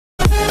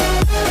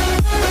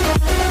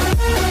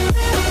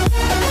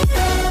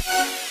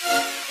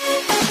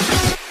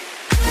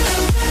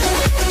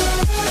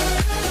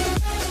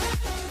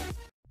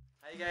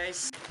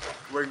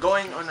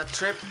going on a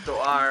trip to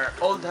our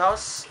old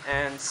house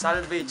and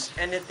salvage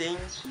anything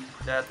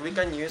that we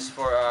can use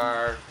for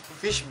our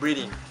fish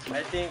breeding.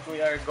 I think we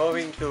are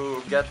going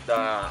to get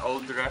the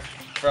old ref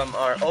from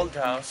our old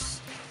house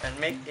and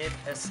make it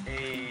as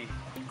a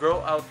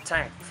grow out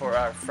tank for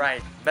our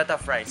betta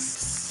fries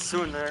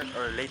sooner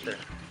or later.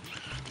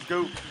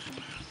 Go!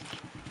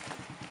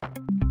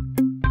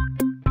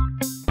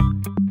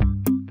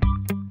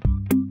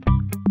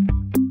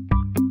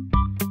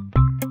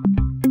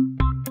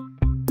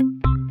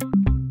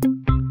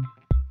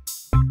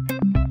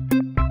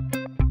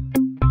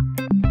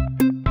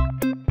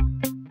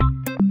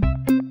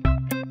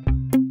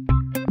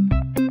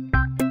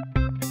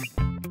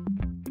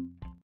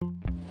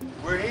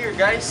 We're here,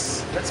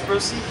 guys. Let's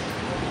proceed.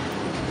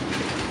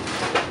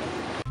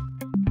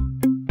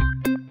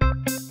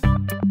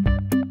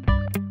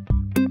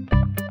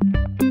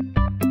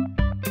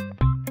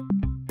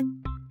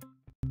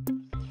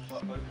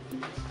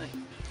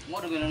 Mo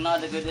na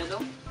nada gud dito.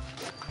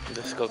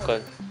 Just kokol.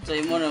 So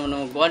imo na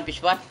one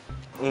fish pan.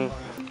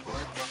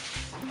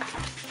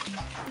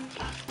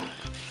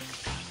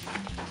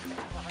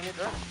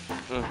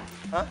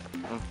 Huh?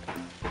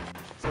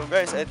 So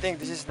guys, I think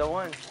this is the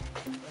one.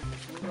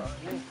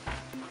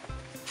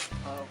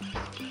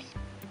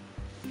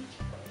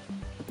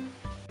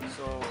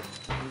 So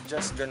we're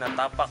just gonna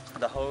tapak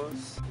the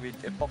holes with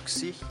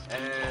epoxy,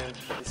 and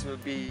this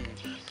will be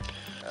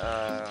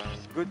a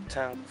good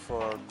tank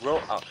for grow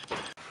out.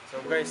 So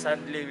guys,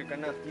 sadly we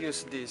cannot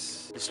use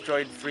this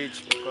destroyed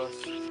fridge because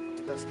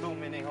it has too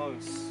many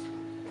holes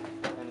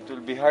and it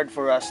will be hard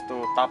for us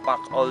to tapak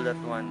all that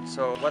one.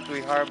 So what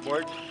we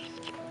harbored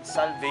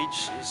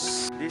salvage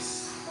is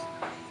this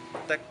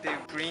protective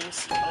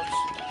screens.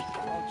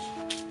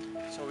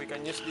 So we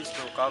can use this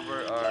to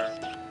cover our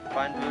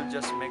pan. We'll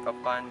just make a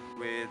pan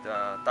with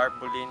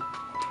tarpaulin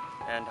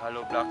and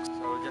hollow blocks.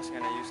 So we're just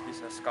gonna use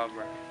this as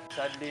cover.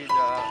 Sadly,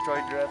 the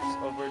destroyed refs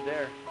over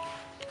there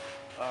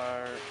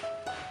are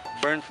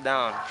burnt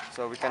down,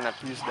 so we cannot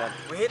use them.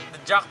 We hit the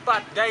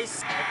jackpot,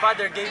 guys! My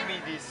father gave me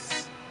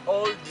this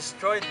old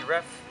destroyed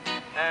ref,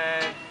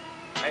 and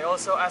I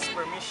also asked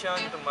permission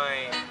to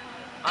my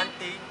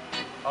auntie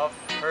of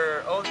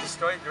her old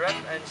destroyed ref,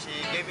 and she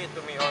gave it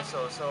to me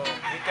also. So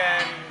we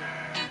can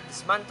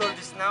dismantle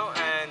this now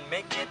and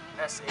make it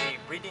as a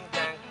breeding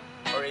tank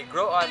or a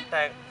grow out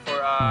tank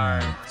for our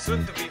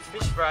soon-to-be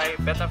fish fry,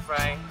 betta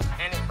fry,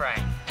 any fry.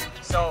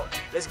 So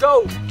let's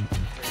go!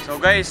 So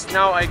guys,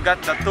 now I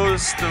got the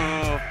tools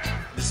to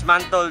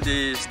dismantle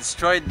these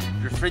destroyed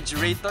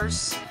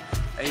refrigerators.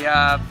 I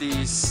have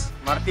this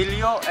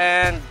martillo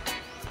and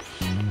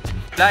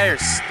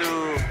pliers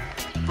to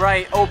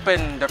pry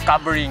open the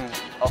covering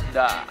of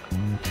the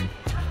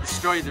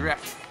destroyed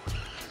ref.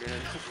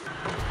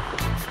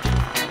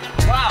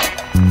 Wow!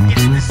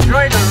 It's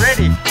destroyed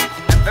already!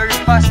 I'm very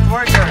fast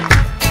worker.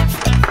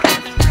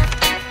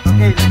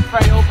 Okay, let's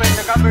pry open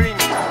the covering.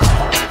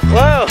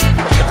 Wow!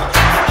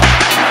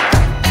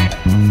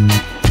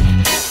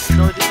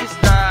 So this is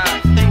the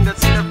thing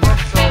that's in the box,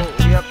 so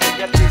we have to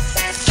get this.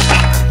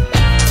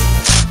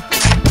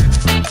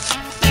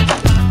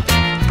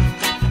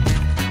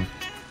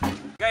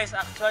 Guys,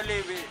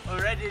 actually we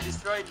already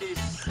destroyed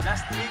this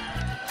last week,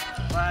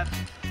 but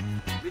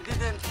we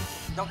didn't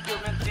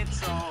document it,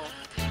 so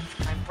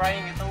I'm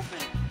prying it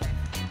open.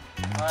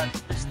 But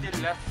there's still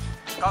left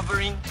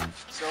covering,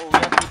 so we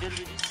have to deal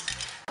with this.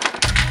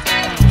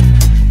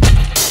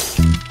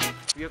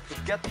 We have to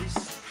get this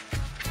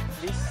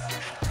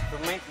to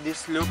make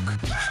this look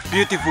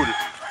beautiful.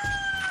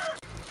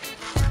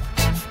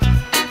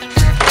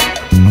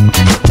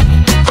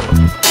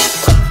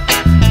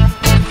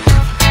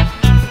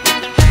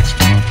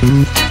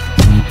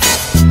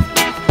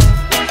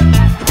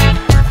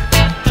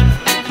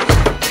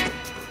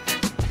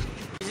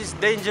 This is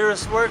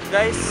dangerous work,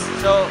 guys,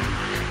 so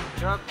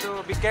you have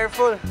to be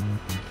careful.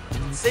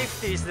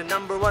 Safety is the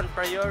 #1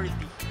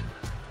 priority.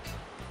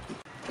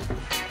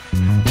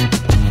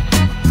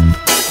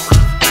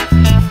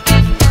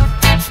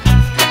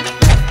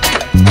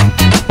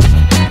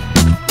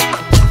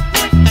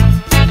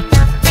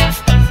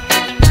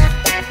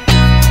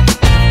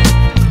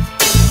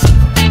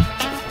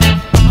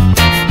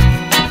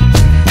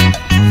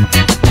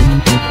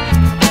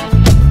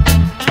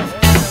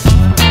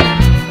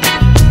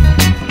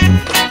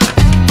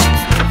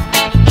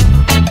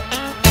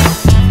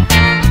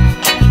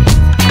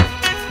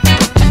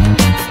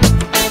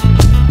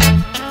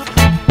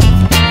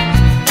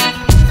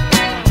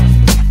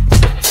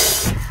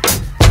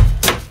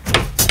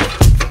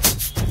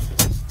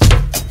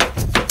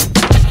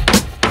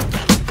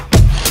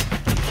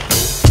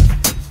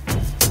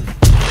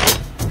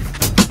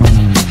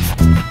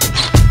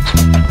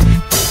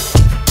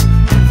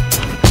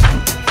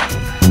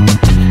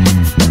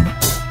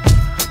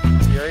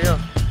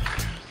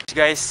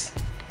 Guys,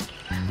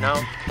 now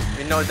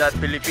we know that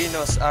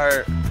Filipinos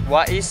are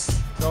wais.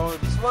 So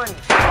this one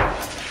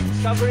is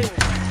covering.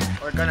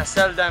 We're gonna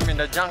sell them in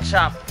the junk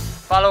shop.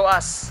 Follow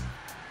us.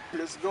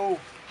 Let's go.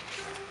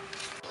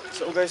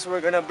 So guys,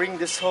 we're gonna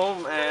bring this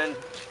home and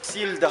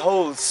seal the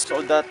holes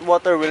so that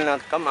water will not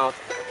come out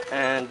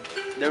and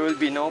there will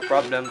be no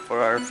problem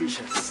for our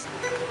fishes.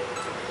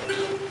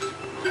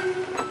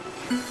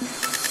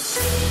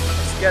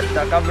 Let's get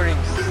the coverings.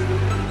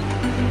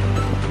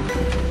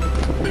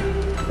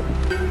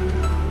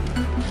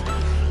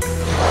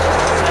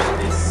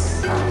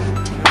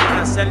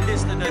 Sell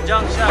this to the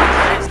junk shop,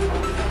 guys.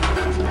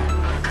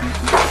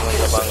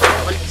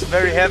 But it's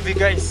very heavy,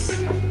 guys.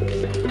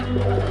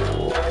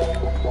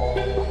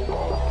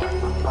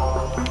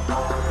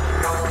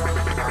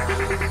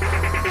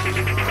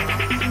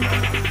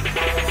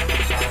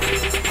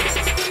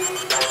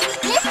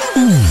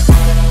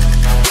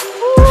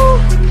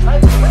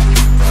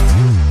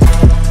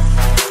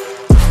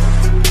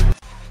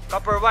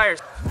 Copper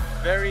wires,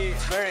 very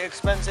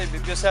expensive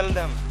if you sell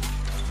them.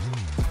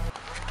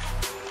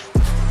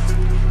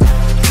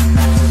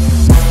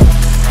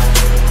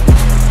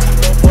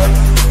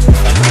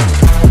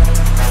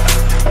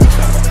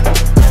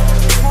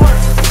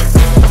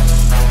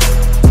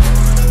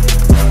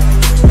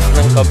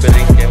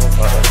 Kapiling kayo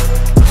para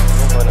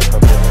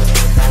kapiling.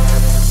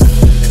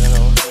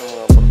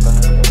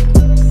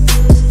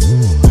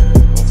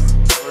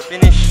 We're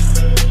finished.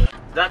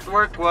 That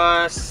work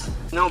was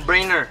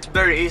no-brainer. It's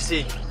very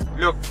easy.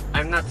 Look,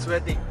 I'm not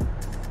sweating.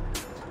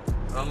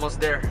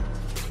 Almost there.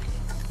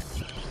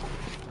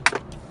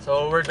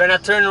 So we're gonna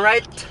turn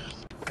right.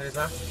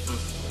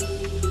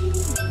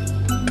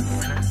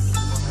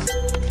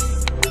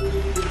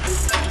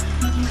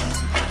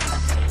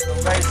 So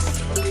guys,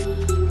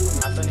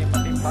 ato ni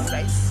patimpang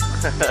guys.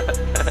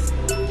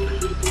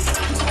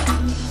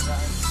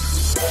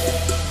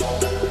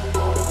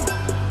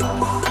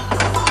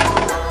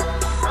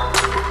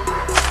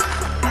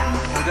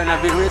 We're gonna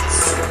be rich.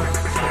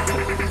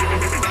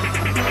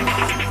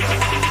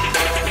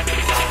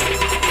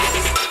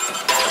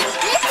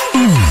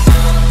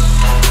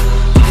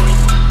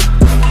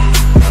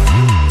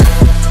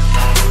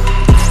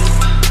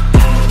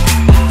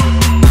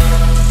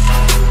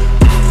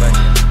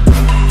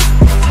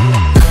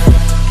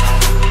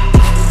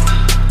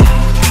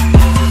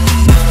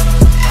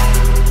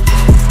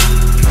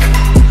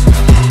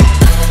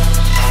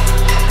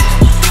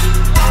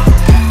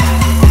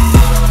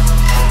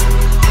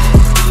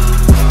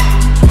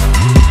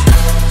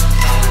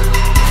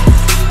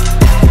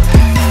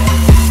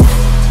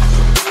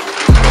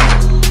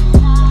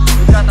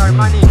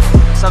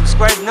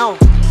 Subscribe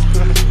now.